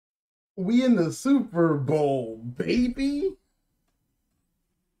We in the Super Bowl, baby.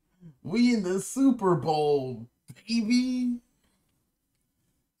 We in the Super Bowl, baby.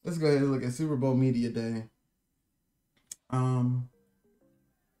 Let's go ahead and look at Super Bowl Media Day. Um,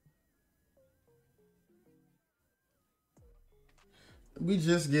 we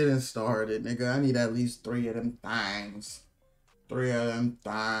just getting started, nigga. I need at least 3 of them things. 3 of them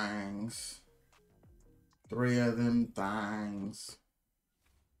things. 3 of them things.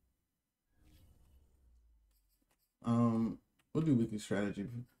 Um, we'll do weekly strategy.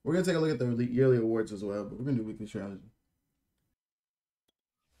 We're gonna take a look at the yearly awards as well, but we're gonna do weekly strategy.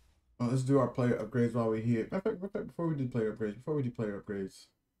 Let's do our player upgrades while we're here. Matter of fact, before we do player upgrades,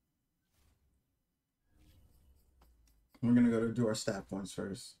 we're gonna go to do our stat points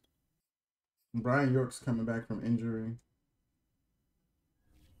first. Brian York's coming back from injury.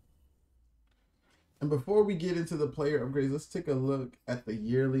 And before we get into the player upgrades, let's take a look at the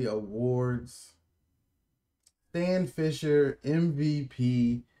yearly awards. Stan Fischer,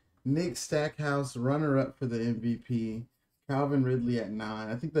 MVP. Nick Stackhouse, runner-up for the MVP. Calvin Ridley at 9.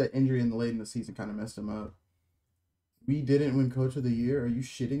 I think that injury late in the season kind of messed him up. We didn't win Coach of the Year. Are you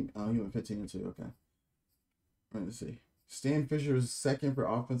shitting? Oh, he went 15-2. Okay. Let's see. Stan Fischer is second for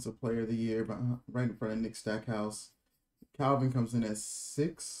Offensive Player of the Year, right in front of Nick Stackhouse. Calvin comes in at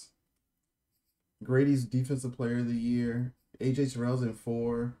 6. Grady's Defensive Player of the Year. AJ Terrell's in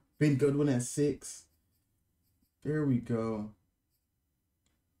 4. Ben Goodwin at 6. There we go.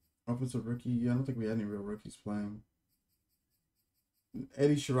 Offensive Rookie. I don't think we had any real rookies playing.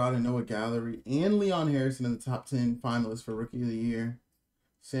 Eddie Sherrod and Noah Gallery and Leon Harrison in the top 10 finalists for Rookie of the Year.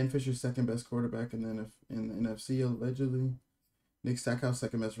 Stan Fisher, second best quarterback in the NFC, allegedly. Nick Stackhouse,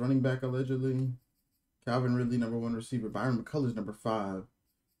 second best running back, allegedly. Calvin Ridley, number 1 receiver. Byron McCullough's number 5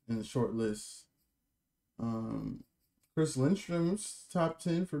 in the short list. Chris Lindstrom's top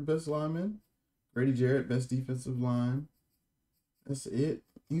 10 for best lineman. Grady Jarrett, best defensive line. That's it.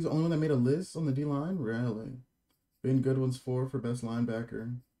 He's the only one that made a list on the D-line? Really? Ben Goodwin's 4 for best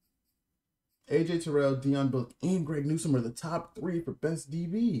linebacker. AJ Terrell, Dion Book, and Greg Newsome are the top 3 for best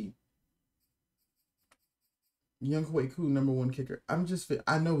DB. Young Hui Koo, number 1 kicker.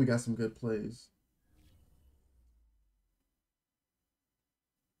 I know we got some good plays.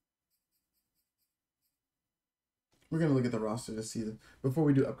 We're going to look at the roster to see before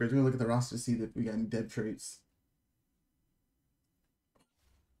we do upgrades, we're going to look at the roster to see if we got any dev traits.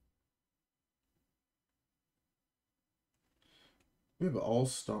 We have an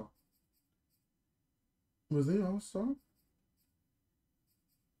all-star. Was they all-star?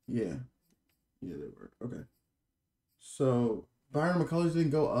 Yeah. Yeah, they were. Okay. So, Byron McCullers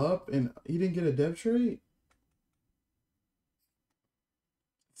didn't go up, and he didn't get a dev trait?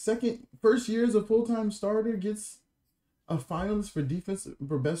 First year as a full-time starter, gets a finalist for defense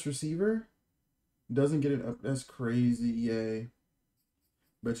for best receiver. Doesn't get it up. That's crazy. Yay.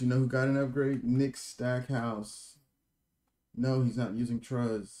 But you know who got an upgrade? Nick Stackhouse. No, he's not using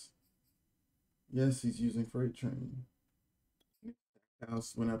Truz. Yes, he's using Freight Train. Nick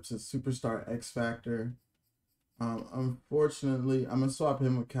Stackhouse went up to Superstar X Factor. Unfortunately, I'm going to swap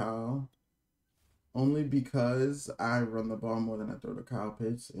him with Kyle. Only because I run the ball more than I throw the Kyle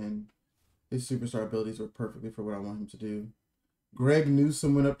pitch. And his superstar abilities work perfectly for what I want him to do. Greg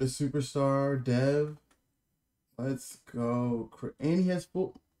Newsome went up to Superstar Dev. Let's go. And he has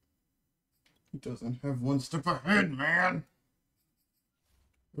full... He doesn't have 1 step ahead, man.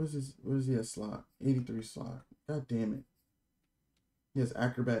 What is he at slot? 83 slot. God damn it. He has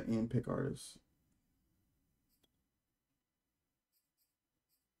Acrobat and Pick Artist.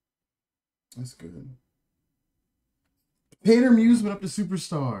 That's good. Painter Muse went up to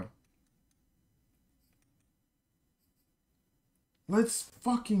Superstar. Let's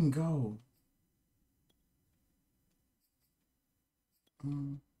fucking go.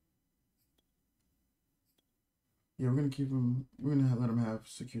 Yeah, we're gonna keep him. We're gonna let him have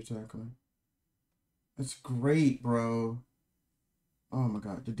secure tackling. That's great, bro. Oh my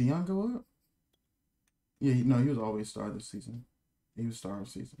god, did Dion go up? Yeah, no, he was always star this season. He was star of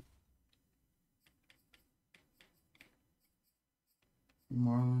season.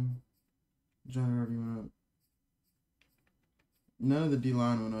 Marlon, John already went up. None of the D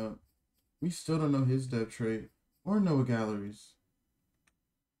line went up. We still don't know his depth trait or Noah Galleries.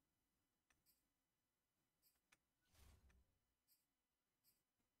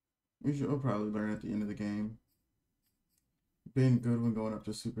 We'll probably learn at the end of the game. Ben Goodwin going up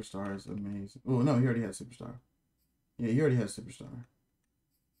to Superstar is amazing. Oh, no, he already has Superstar. Yeah, he already has Superstar.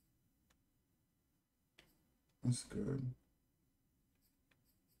 That's good.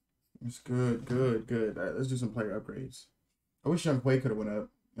 It's good. All right, let's do some player upgrades. I wish Young Quay could have went up.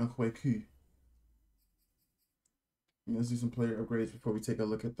 Unquecu. Let's do some player upgrades before we take a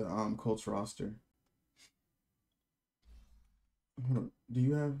look at the Colts roster. Hold on. Do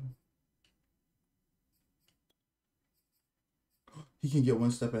you have? He can get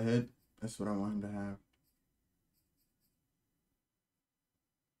one step ahead. That's what I want him to have.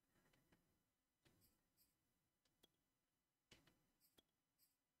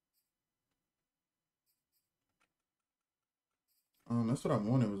 That's what I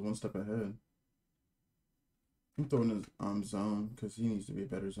wanted, was one step ahead. I'm throwing his zone because he needs to be a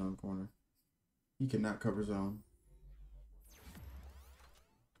better zone corner. He cannot cover zone.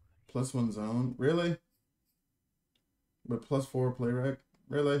 +1 zone, really? But +4 play rec,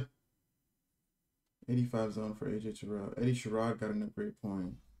 really? 85 zone for AJ Terrell. Eddie Sherrod got an upgrade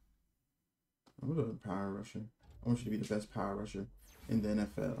point. I'm a power rusher. I want you to be the best power rusher in the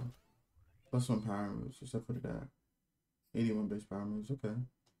NFL. +1 power moves. Just I put it at 81 base power moves. Okay.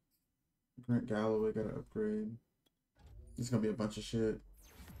 Grant Galloway got an upgrade. It's gonna be a bunch of shit.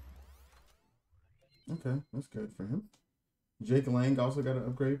 Okay, that's good for him. Jake Lang also got an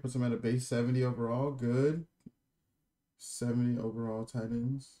upgrade. Puts him at a base 70 overall. Good. 70 overall tight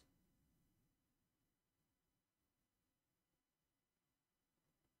ends.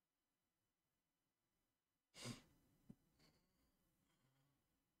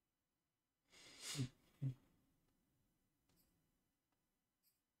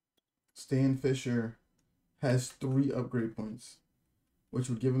 Stan Fisher has 3 upgrade points, which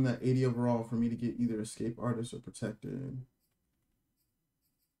would give him that 80 overall for me to get either escape artist or protected.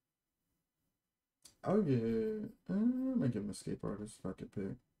 I might give him escape artist if I could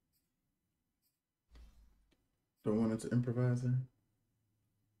pick. Don't want it to improviser.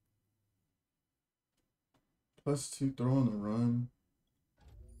 +2 throw on the run.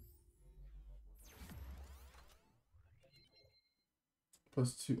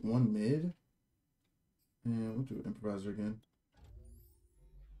 +2 1 mid. And we'll do improviser again.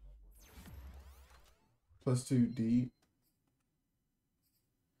 +2 deep.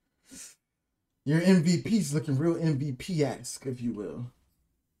 Your MVP's looking real MVP-esque, if you will.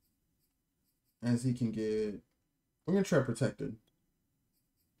 As he can get... We're going to try protected.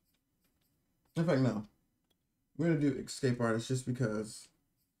 In fact, no. We're going to do escape artist just because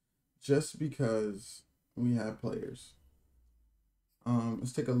we have players.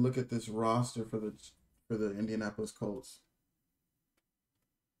 Let's take a look at this roster for the Indianapolis Colts.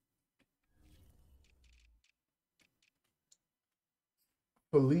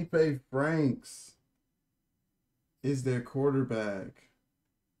 FELIPE FRANKS is their quarterback.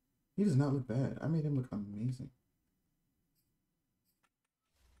 He does not look bad. I made him look amazing.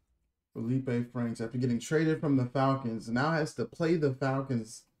 FELIPE FRANKS, after getting traded from the Falcons, now has to play the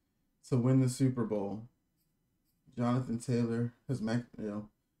Falcons to win the Super Bowl. Jonathan Taylor has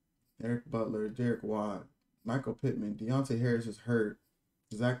Eric Butler, Derek Watt, Michael Pittman, Deontay Harris is hurt,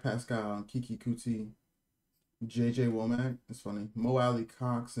 Zach Pascal, and Kiki Kuti. JJ Womack, it's funny. Mo Alley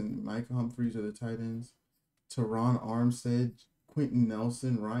Cox and Mike Humphreys are the tight ends. Teron Armstead, Quentin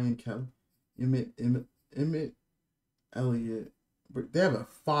Nelson, Ryan Kelly, Emmett Elliott. They have a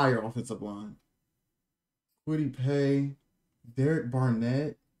fire offensive line. Kwity Paye, Derek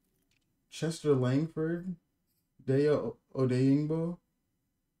Barnett, Chester Langford, Deo Odeyingbo,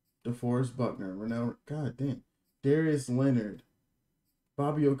 DeForest Buckner, Ronald, God damn, Darius Leonard,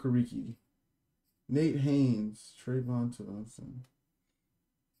 Bobby Okereke, Nate Haynes, Trayvon Thompson,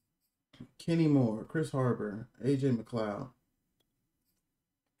 Kenny Moore, Chris Harbor, AJ McLeod.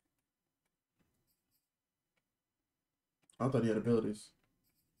 I thought he had abilities.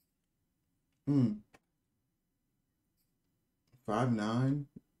 5'9".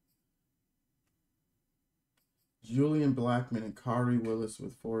 Julian Blackman and Kari Willis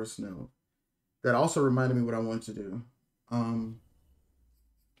with Forrest Snow. That also reminded me what I wanted to do.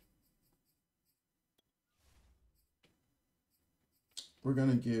 We're going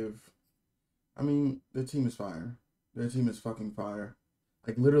to give... I mean, their team is fire. Their team is fucking fire.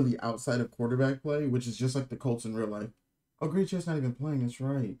 Like, literally outside of quarterback play, which is just like the Colts in real life. Oh, Great Chair's not even playing. That's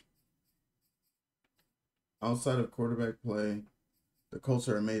right. Outside of quarterback play, the Colts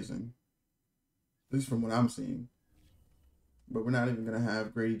are amazing. At least from what I'm seeing. But we're not even going to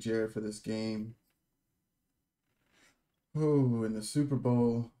have Grady Jarrett for this game. Oh, in the Super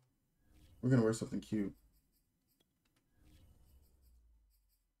Bowl, we're going to wear something cute.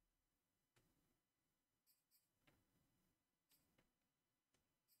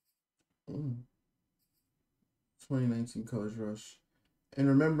 Ooh. 2019 Colors Rush. In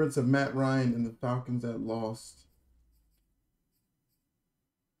remembrance of Matt Ryan and the Falcons that lost.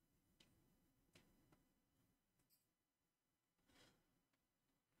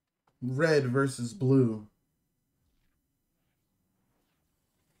 Red versus blue.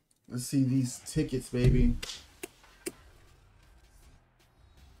 Let's see these tickets, baby.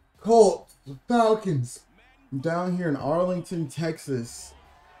 Colts, Falcons. I'm down here in Arlington, Texas.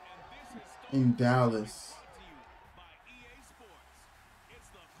 In Dallas.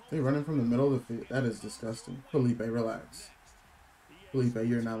 They running from the middle of the field. That is disgusting. Felipe, relax. Felipe,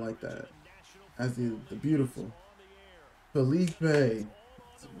 you're not like that. As the beautiful Felipe.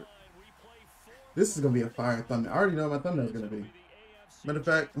 This is going to be a fire thumbnail. I already know what my thumbnail is going to be. Matter of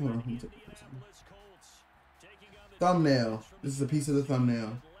fact, hold on. Let me take a picture. Thumbnail. This is a piece of the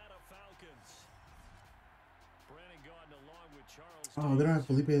thumbnail. Oh, they don't have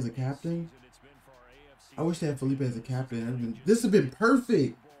Felipe as a captain? I wish they had Felipe as a captain. This would have been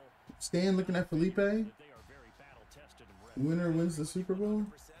perfect. Stan looking at Felipe. Winner wins the Super Bowl.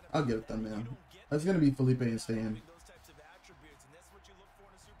 I'll get a thumbnail. That's going to be Felipe and Stan.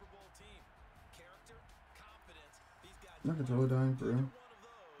 My controller dying for real.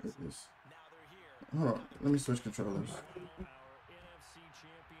 It is. Hold on. Let me switch controllers.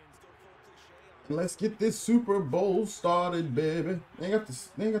 Let's get this Super Bowl started, baby. They ain't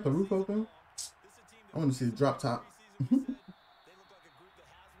got the roof open. I want to see the drop top.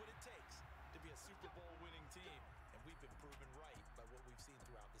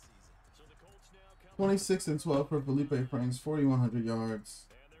 26-12 for Felipe Franks, 4,100 yards.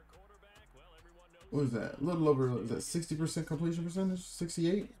 What is that? A little over, is that 60% completion percentage?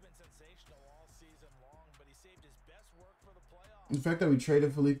 68? The fact that we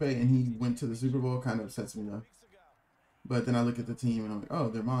traded Felipe and he went to the Super Bowl kind of upsets me though. But then I look at the team and I'm like, oh,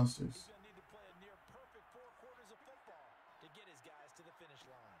 they're monsters.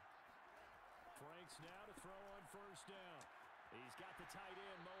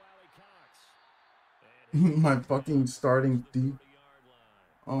 My fucking starting deep.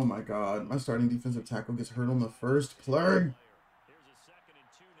 Oh my god, my starting defensive tackle gets hurt on the first play.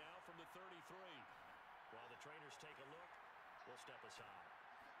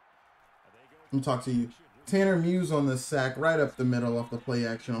 Let me talk to you. Tanner Muse on the sack right up the middle off the play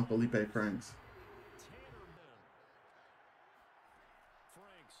action on Felipe Franks.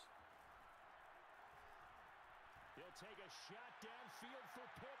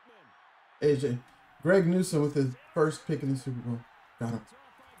 AJ. Greg Newsome with his first pick in the Super Bowl. Got him.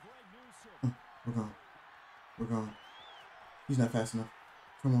 We're gone. We're gone. He's not fast enough.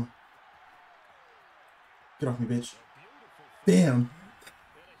 Come on. Get off me, bitch. Damn.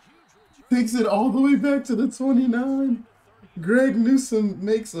 Takes it all the way back to the 29. Greg Newsome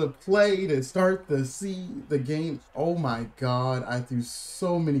makes a play to start the game. Oh my god. I threw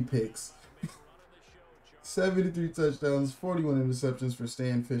so many picks. 73 touchdowns, 41 interceptions for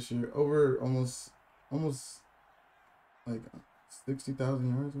Stan Fischer. Over almost like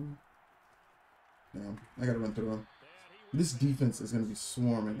 60,000 yards. Damn, I gotta run through them. This defense is gonna be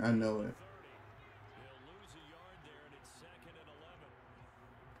swarming. I know it.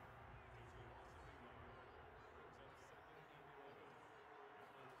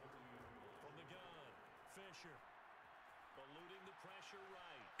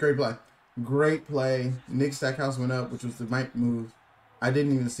 Great play. Great play. Nick Stackhouse went up, which was the right move. I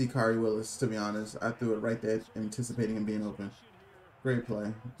didn't even see Kari Willis, to be honest. I threw it right there, anticipating him being open. Great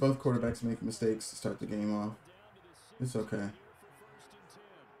play. Both quarterbacks make mistakes to start the game off. It's okay.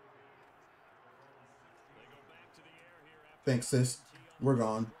 Thanks, sis. We're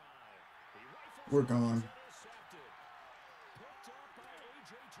gone. We're gone.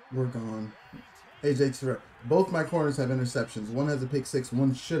 We're gone. AJ Terrell. Both my corners have interceptions. One has a pick six.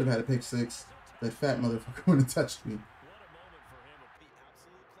 One should have had a pick six. That fat motherfucker would have touched me.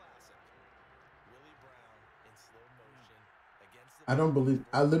 I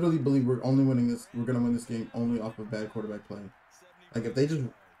literally believe we're only winning this. We're gonna win this game only off of bad quarterback play. Like if they just,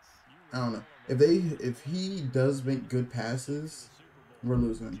 I don't know. If he does make good passes, we're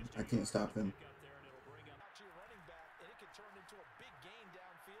losing. I can't stop him.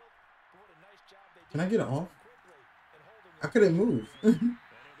 Can I get it off? I couldn't move. Oh,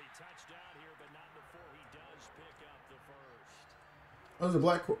 there's a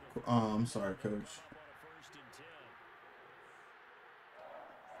black. Oh, I'm sorry, coach.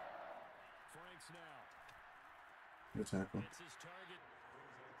 Good tackle.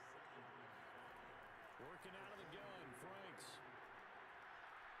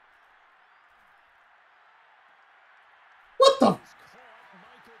 What the?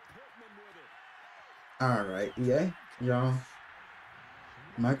 All right, EA, y'all.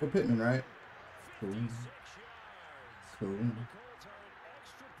 Michael Pittman, right? Cool. Cool.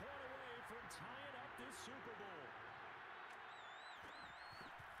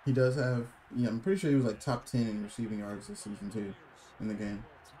 He does have, yeah, I'm pretty sure he was like top 10 in receiving yards this season too in the game.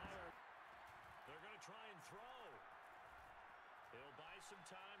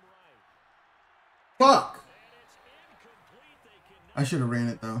 Fuck! I should have ran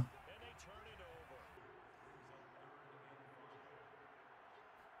it though.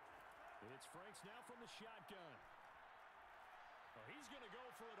 It's Franks now from the shotgun. Oh, he's going to go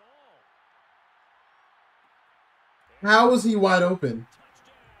for it all. How was he wide open?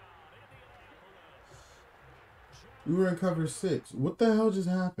 We were in cover 6. What the hell just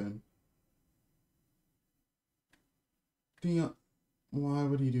happened? Dion, why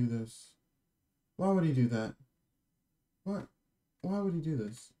would he do this? Why would he do that? What? Why would he do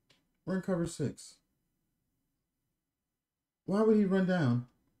this? We're in cover 6. Why would he run down?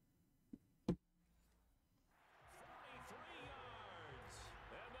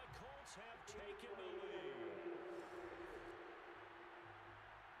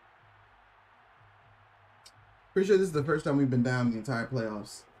 Pretty sure this is the first time we've been down the entire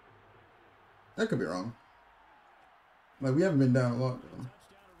playoffs. That could be wrong. Like, we haven't been down a lot, though.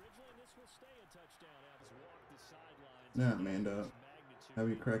 They're not manned up.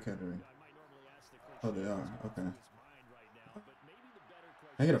 Heavy crackheadery. Oh, they are. Okay.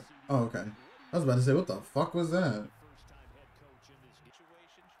 I get up. Oh, okay. I was about to say, what the fuck was that?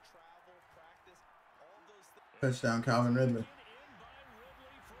 Touchdown, Calvin Ridley.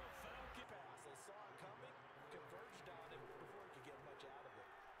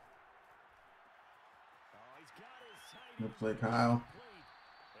 Good play, Kyle.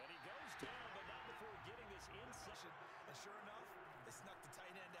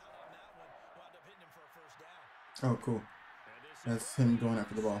 Oh, cool. That's him going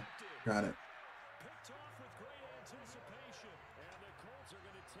after the ball. Got it.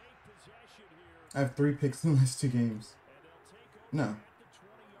 I have 3 picks in the last 2 games. No.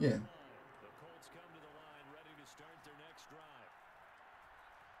 Yeah.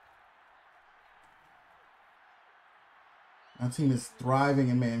 Our team is thriving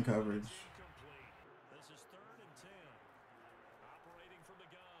in man coverage.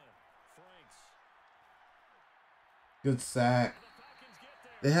 Good sack.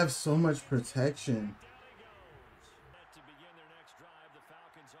 They have so much protection.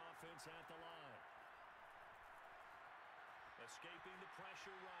 Escaping the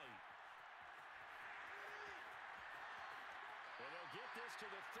pressure right. Well, they'll get this to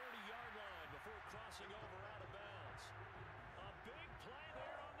the 30-yard line before crossing over out of bounds. A big play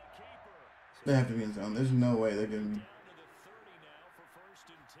there on the keeper. They have to be in zone. There's no way they're getting me. Down to the 30 now for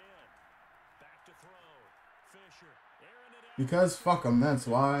 1st and 10. Back to throw. Fisher. Airing it out. Because fuck them, that's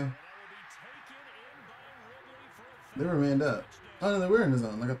why. They were manned up. Oh no, they were in the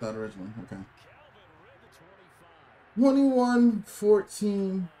zone like I thought originally. Okay.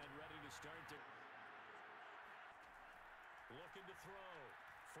 21-14.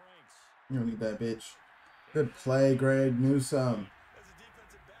 You don't need that, bitch. Good play, Greg Newsome.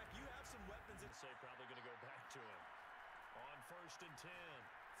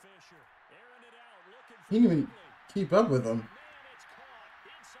 He didn't even keep up with him.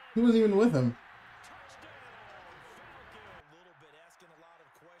 He wasn't even with him.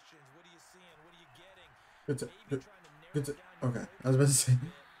 Good to, okay, I was about to say,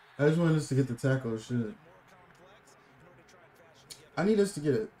 I just wanted us to get the tackle. Shit. I need us to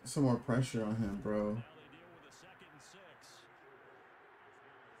get some more pressure on him, bro.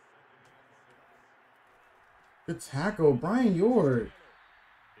 Good tackle, Brian York.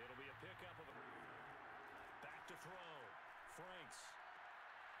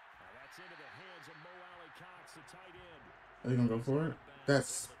 Are you gonna go for it?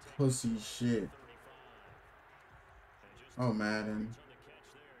 That's pussy shit. Oh, Madden.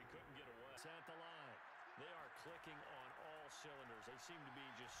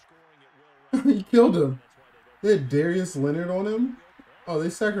 He killed him. They had Darius Leonard on him. Oh, they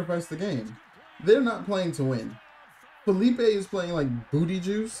sacrificed the game. They're not playing to win. Felipe is playing like booty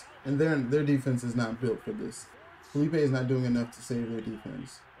juice, and their defense is not built for this. Felipe is not doing enough to save their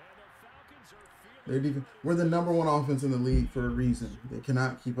defense. We're the #1 offense in the league for a reason. They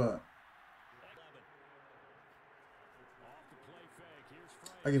cannot keep up.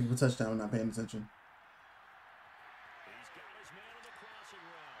 I give him a touchdown, not paying attention.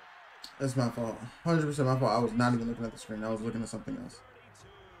 That's my fault. 100% my fault. I was not even looking at the screen. I was looking at something else.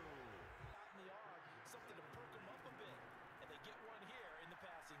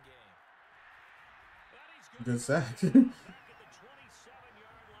 Good sack.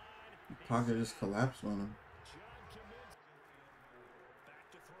 Pocket just collapsed on him.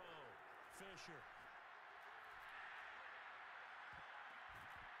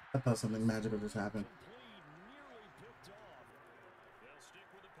 I thought something magical just happened. Complete, nearly picked off. They'll stick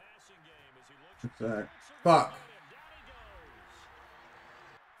with the passing game as he looks. Exact. Fuck. Down he goes.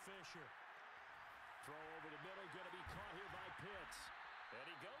 Fisher. Throw over the middle, going to be caught here by Pitts. And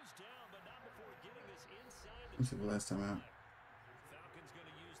he goes down, but not before getting this inside the. Let's see the last time out. Falcons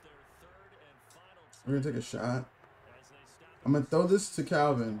going to use their third and final. We're gonna take a shot. I'm gonna throw this to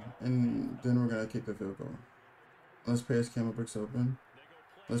Calvin, and then we're gonna kick the field goal. Unless Paris Campbell breaks open.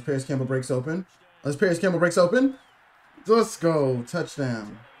 Unless Paris Campbell breaks open. Unless Paris Campbell breaks open. Let's go.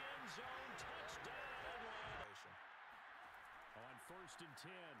 Touchdown. On 1st and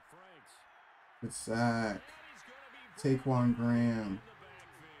 10, Franks. Good sack. Taquan Graham.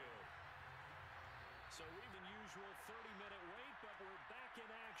 So even usual 30-minute wait, but we're back in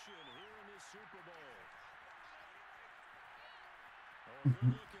action here in this Super Bowl. Oh,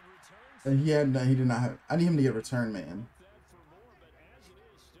 good-looking return. And he did not have. I need him to get return, man. For more, but as it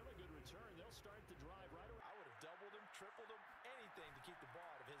is, still a good return. They'll start the drive right away. I would have doubled him, tripled him, anything to keep the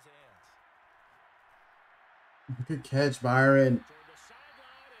ball out of his hands. Good catch, Byron.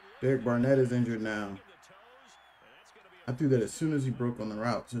 Derek Barnett is injured now. I threw that as soon as he broke on the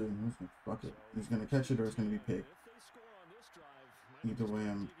route, too. Fuck it. He's going to catch it or it's going to be picked. Either way,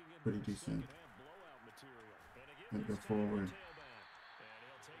 I'm pretty decent. I'm going to go forward.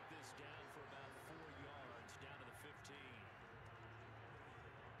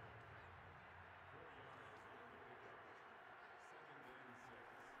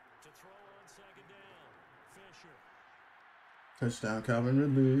 To throw on 2nd down, Fisher. Touchdown, Calvin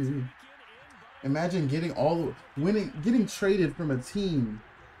Ridley. Imagine getting traded from a team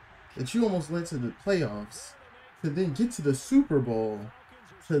that you almost led to the playoffs, to then get to the Super Bowl,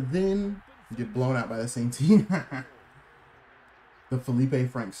 to then get blown out by the same team. The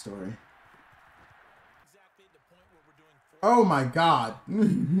FELIPE FRANKS story. Oh my God. On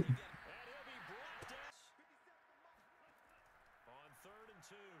 3rd and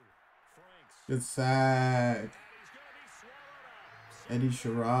 2, Franks. Good sack. Eddie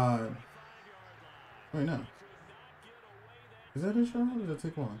Sherrod. Wait, no. Is that Eddie Sherrod or is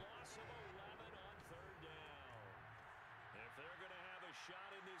that Taquan?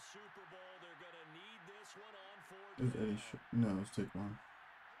 It's Eddie No, it's Taquan.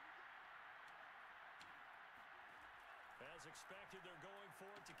 As expected, they're going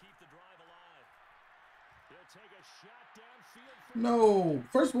for it to keep the drive alive. They'll take a shot downfield. No.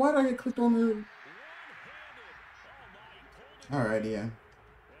 First, why did I get clicked on the... Alright, yeah.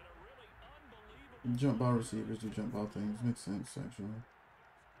 Jump ball receivers do jump ball things. Makes sense, actually.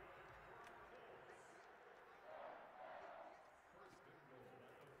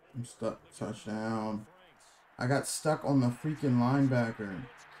 I'm stuck. Touchdown. I got stuck on the freaking linebacker.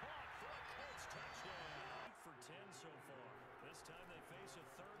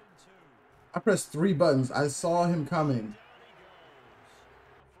 I pressed 3 buttons. I saw him coming.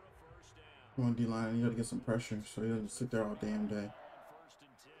 Come on, D-line. You got to get some pressure so he doesn't sit there all damn day.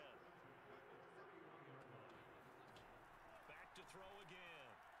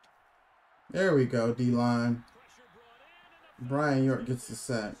 There we go, D-line. Brian York gets the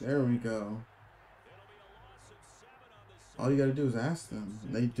sack. There we go. All you got to do is ask them.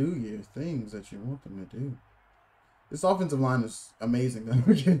 They do you things that you want them to do. This offensive line is amazing,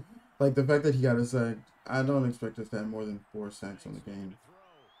 though. Like, the fact that he got a sack, I don't expect us to have more than 4 sacks on the game.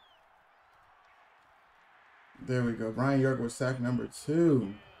 There we go. Brian York with sack number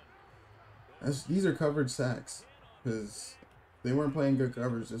 2. These are covered sacks. Because they weren't playing good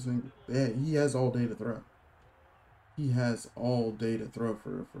coverage. He has all day to throw. He has all day to throw for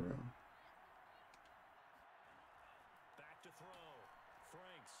real, for real. Back to throw.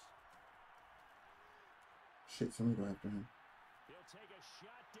 Franks. Shit, somebody go after him. He'll take a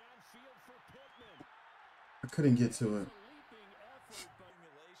shot downfield for Pittman. I couldn't get to it.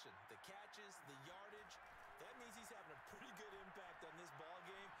 The catches, the yardage, that means he's having a pretty good impact on this ball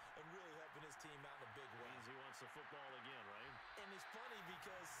game and really helping his team out in a big way. He wants the football again, right? And it's funny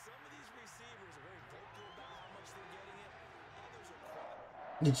because some of these receivers are very vocal about how much they're getting it. Others are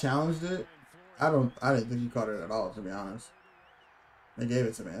quiet. He challenged it. I didn't think he caught it at all, to be honest. They gave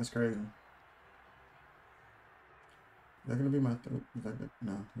it to me. That's crazy. Is that gonna be my no,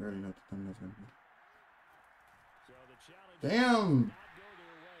 you already know what the thumbnail's gonna be. So the challenge Damn! not go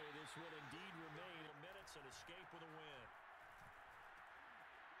their way. This will indeed remain a minutes and escape with a win.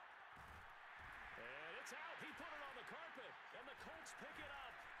 And it's out. He put it on the carpet, and the Colts pick it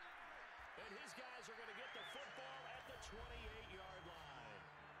up. And his guys are going to get the football at the 28-yard line.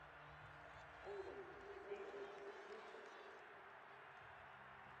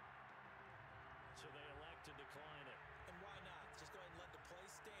 So they elect to decline it. And why not? Just go ahead and let the play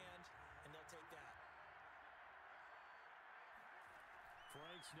stand.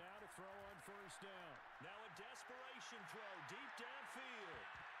 waits now to throw on first down. Now a desperation throw deep downfield.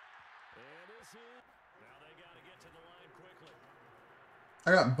 And this is... Now they got to get to the line quickly. I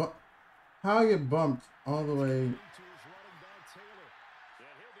got bumped. How I get bumped all the way? To his running back, Taylor.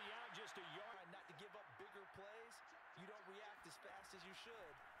 And he'll be out just a yard. Not to give up bigger plays. You don't react as fast as you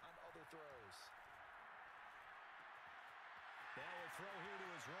should on other throws. Now a throw here to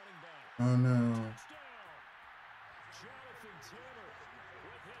his running back. Oh no. Touchdown. Jonathan Taylor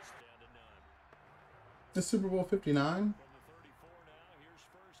with his down to none. The Super Bowl 59? From the 34 now, here's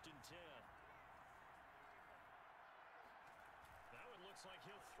first and 10. Now it looks like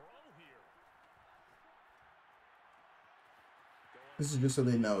he'll throw here. This is just so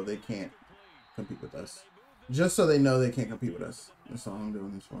they know they can't compete with us. Just so they know they can't compete with us. That's all I'm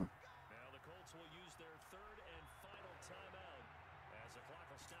doing this for. Now the Colts will use their third and final timeout as the clock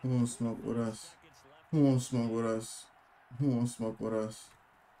will stop. Who won't smoke with us? Who won't smoke with us? Who won't smoke with us?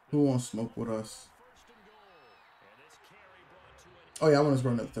 Who won't smoke with us? First and goal. And this carry brought to an Oh yeah, I want to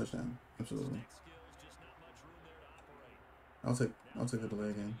score another touchdown. Absolutely. skills, just not much room there to operate. I'll take the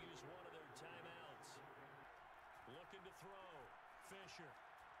delay again. Use one of their timeouts. Looking to throw. Fisher.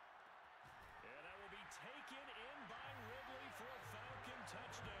 And that will be taken in by Ridley for a Falcon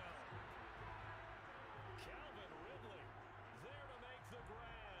touchdown. Calvin Ridley there to make the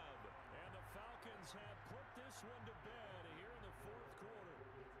grab. And the Falcons have put this one to bed here in the fourth quarter.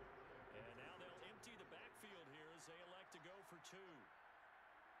 And now they'll empty the backfield here as they elect to go for two.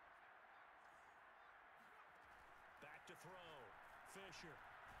 Back to throw. Fisher.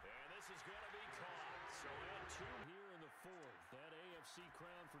 And this is going to be caught. So add two here in the fourth. That AFC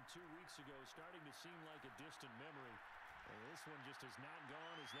crown from 2 weeks ago starting to seem like a distant memory. And this one just has not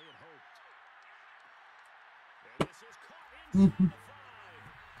gone as they had hoped. And this is caught inside the 5.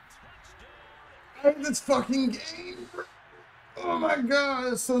 Touchdown. I hate this fucking game. Oh my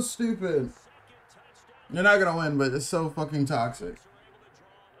god, it's so stupid. You're not gonna win, but it's so fucking toxic.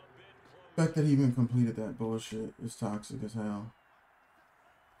 The fact that he even completed that bullshit is toxic as hell.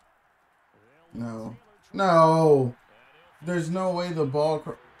 No. No! There's no way the ball...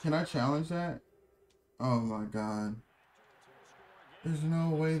 Can I challenge that? Oh my god. There's no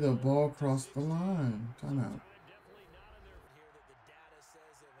way the ball crossed the line. Time out. Here that the data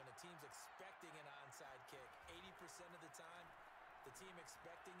says that when a team's expecting an onside kick, 80% of the time, the team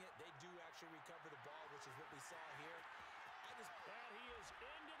expecting it, they do actually recover the ball, which is what we saw here. And he is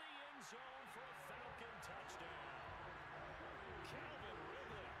into the end zone for a Falcon touchdown. Calvin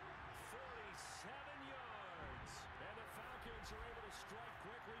Ridley, 47 yards. And the Falcons are able to strike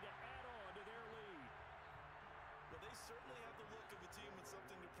quickly to add on to their lead. Well, they certainly have the look of a team with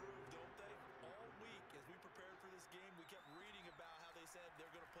something to prove, don't they? All week, as we prepared for this game, we kept reading about how they said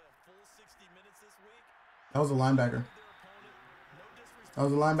they're going to play a full 60 minutes this week. That was a linebacker. Their opponent, no disrespect, That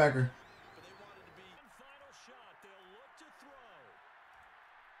was a linebacker. but they wanted to be... And final shot, they'll look to throw.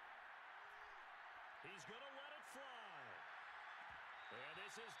 He's going to let it fly. And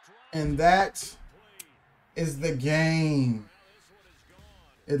this is dropped. And that Complete. is the game. Now this one is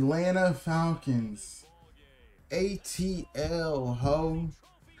gone. Atlanta Falcons. Ball game. ATL, ho.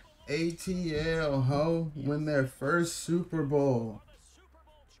 ATL, ho. Win their first Super Bowl The Super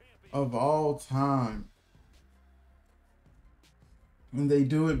Bowl champion. of all time. And they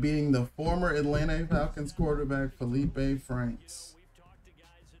do it beating the former Atlanta Falcons quarterback, FELIPE FRANKS. We've talked to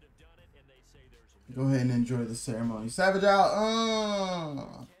guys that have done it, and they say there's a Go ahead and enjoy the ceremony. Savage out.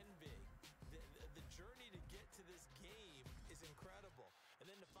 can be. The journey to get to this game is incredible. And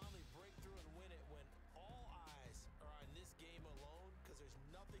then to finally break through and win it when all eyes are on this game alone because there's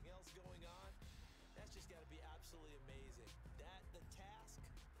nothing else going on, that's just got to be absolutely amazing.